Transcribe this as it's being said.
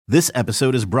This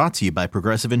episode is brought to you by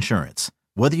Progressive Insurance.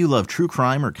 Whether you love true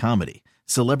crime or comedy,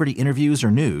 celebrity interviews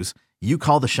or news, you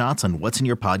call the shots on what's in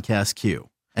your podcast queue.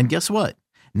 And guess what?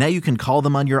 Now you can call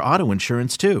them on your auto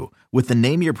insurance too with the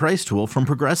Name Your Price tool from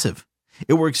Progressive.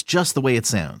 It works just the way it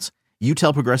sounds. You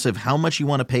tell Progressive how much you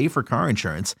want to pay for car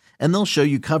insurance, and they'll show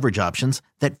you coverage options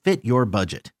that fit your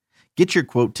budget. Get your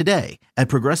quote today at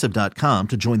Progressive.com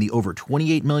to join the over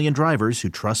 28 million drivers who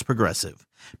trust Progressive.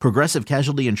 Progressive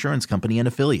Casualty Insurance Company and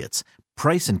Affiliates.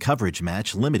 Price and coverage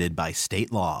match limited by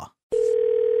state law.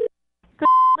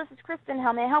 This is Kristen.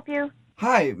 How may I help you?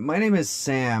 Hi, my name is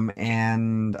Sam,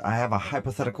 and I have a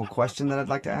hypothetical question that I'd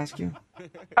like to ask you.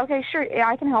 Okay, sure. Yeah,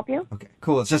 I can help you. Okay,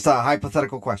 cool. It's just a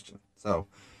hypothetical question. So,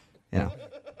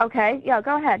 Okay, yeah,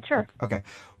 go ahead. Sure. Okay.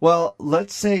 Well,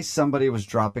 let's say somebody was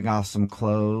dropping off some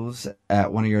clothes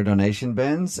at one of your donation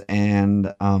bins,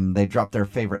 and they dropped their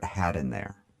favorite hat in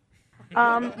there.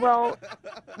 Well,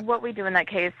 what we do in that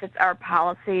case, it's our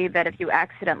policy that if you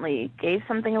accidentally gave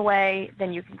something away,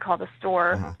 then you can call the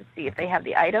store to see if they have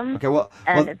the item. Okay, well,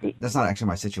 And that's not actually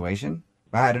my situation.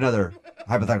 I had another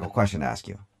hypothetical question to ask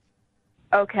you.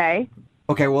 Okay.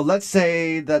 Okay, well, let's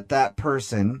say that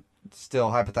person,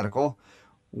 still hypothetical,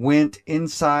 went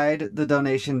inside the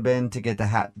donation bin to get the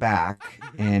hat back,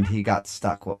 and he got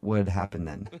stuck. What would happen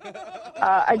then?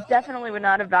 I definitely would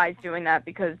not advise doing that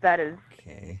because that is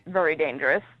very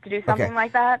dangerous to do something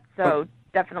like that. So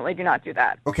definitely do not do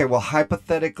that. Okay, well,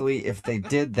 hypothetically, if they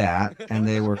did that and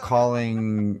they were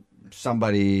calling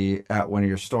somebody at one of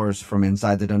your stores from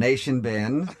inside the donation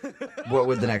bin, what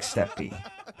would the next step be,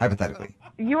 hypothetically?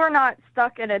 You are not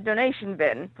stuck in a donation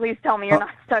bin. Please tell me you're not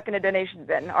stuck in a donation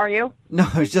bin, are you? No,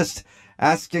 I was just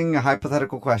asking a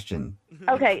hypothetical question.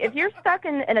 Okay, if you're stuck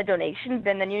in a donation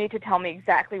bin, then you need to tell me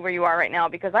exactly where you are right now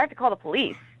because I have to call the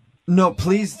police. No,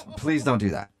 please don't do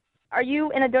that. Are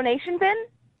you in a donation bin?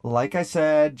 Like I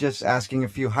said, just asking a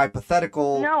few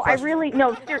hypothetical No,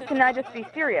 questions. can I just be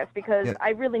serious? Because Yeah.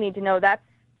 I really need to know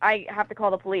I have to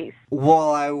call the police.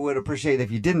 Well, I would appreciate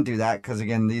if you didn't do that, because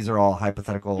again, these are all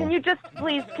hypothetical. Can you just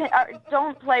please,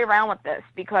 don't play around with this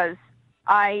because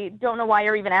I don't know why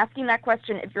you're even asking that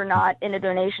question if you're not in a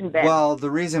donation bin. Well, the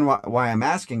reason why I'm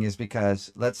asking is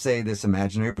because let's say this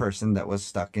imaginary person that was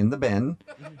stuck in the bin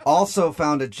also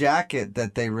found a jacket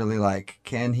that they really like.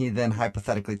 Can he then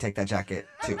hypothetically take that jacket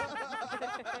too?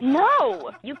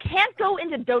 No, you can't go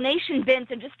into donation bins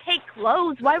and just take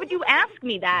clothes. Why would you ask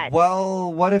me that?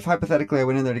 Well, what if hypothetically I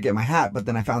went in there to get my hat, but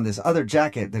then I found this other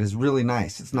jacket that is really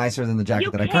nice. It's nicer than the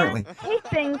jacket that I currently... You can't take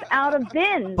things out of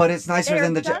bins. But it's nicer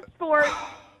than the jacket...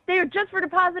 They're just for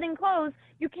depositing clothes.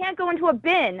 You can't go into a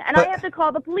bin, and I have to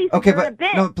call the police if Okay, you're in a bin.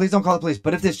 no, please don't call the police.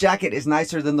 But if this jacket is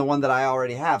nicer than the one that I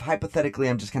already have, hypothetically,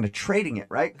 I'm just kind of trading it,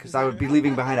 right? Because I would be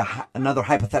leaving behind another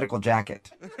hypothetical jacket.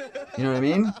 You know what I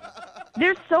mean?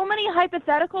 There's so many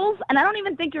hypotheticals, and I don't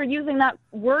even think you're using that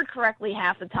word correctly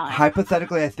half the time.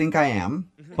 Hypothetically, I think I am,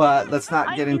 but let's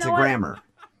not get into grammar.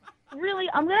 Really,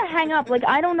 I'm going to hang up.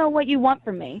 I don't know what you want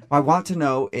from me. I want to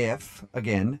know if,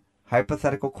 again,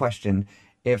 hypothetical question,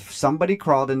 if somebody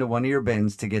crawled into one of your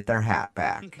bins to get their hat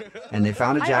back, and they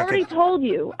found a jacket...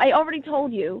 I already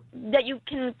told you that you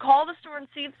can call the store and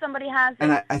see if somebody has it.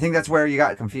 And I think that's where you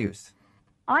got confused.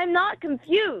 I'm not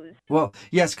confused. Well,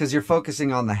 yes, because you're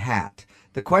focusing on the hat.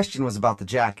 The question was about the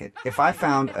jacket. If I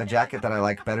found a jacket that I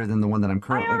like better than the one that I'm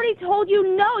currently... I already told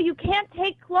you, no, you can't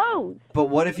take clothes. But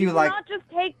what if you like... not just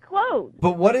take clothes.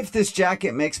 But what if this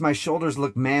jacket makes my shoulders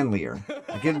look manlier?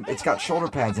 Again, it's got shoulder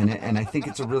pads in it, and I think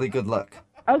it's a really good look.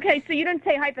 Okay, so you didn't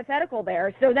say hypothetical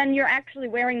there, so then you're actually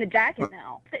wearing the jacket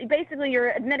now. Basically,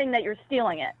 you're admitting that you're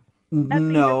stealing it. That's what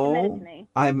you just admitted to me.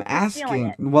 I'm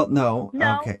asking... Well, no.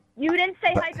 No, Okay. you didn't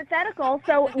say hypothetical,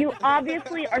 so you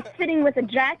obviously are sitting with a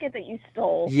jacket that you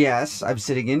stole. Yes, I'm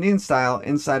sitting Indian style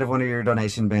inside of one of your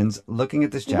donation bins, looking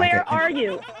at this jacket. Where are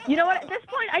you? You know what? At this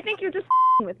point, I think you're just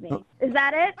with me. Is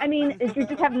that it? I mean, if you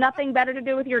just have nothing better to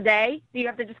do with your day, do you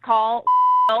have to just call?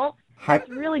 That's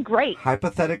really great.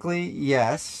 Hypothetically,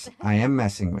 yes, I am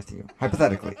messing with you.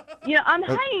 Hypothetically. You know, I'm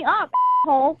hanging up.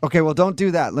 Okay, well, don't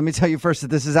do that. Let me tell you first that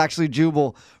this is actually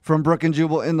Jubal from Brook and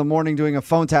Jubal in the morning doing a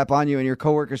phone tap on you, and your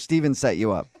coworker Steven set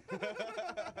you up.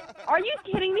 Are you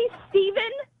kidding me, Steven?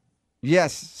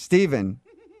 Yes, Steven.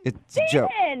 It's a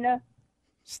joke.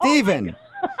 Steven!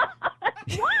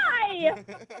 Why?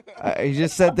 He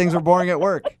just said things were boring at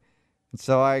work.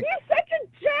 So He's such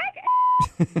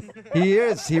a jackass. He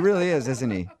is. He really is, isn't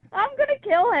he? I'm going to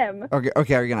kill him.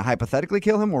 Okay, are you going to hypothetically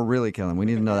kill him or really kill him? We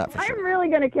need to know that for sure. I'm really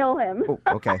going to kill him.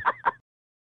 Oh, okay.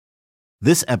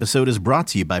 This episode is brought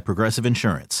to you by Progressive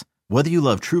Insurance. Whether you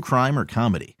love true crime or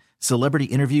comedy, celebrity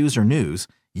interviews or news,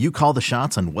 you call the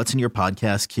shots on what's in your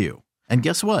podcast queue. And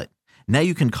guess what? Now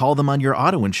you can call them on your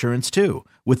auto insurance too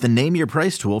with the Name Your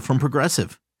Price tool from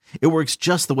Progressive. It works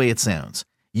just the way it sounds.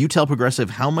 You tell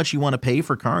Progressive how much you want to pay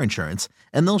for car insurance,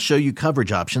 and they'll show you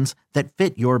coverage options that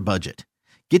fit your budget.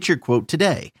 Get your quote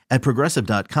today at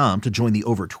Progressive.com to join the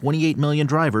over 28 million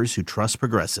drivers who trust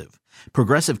Progressive.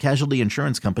 Progressive Casualty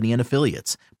Insurance Company and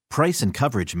Affiliates. Price and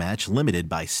coverage match limited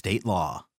by state law.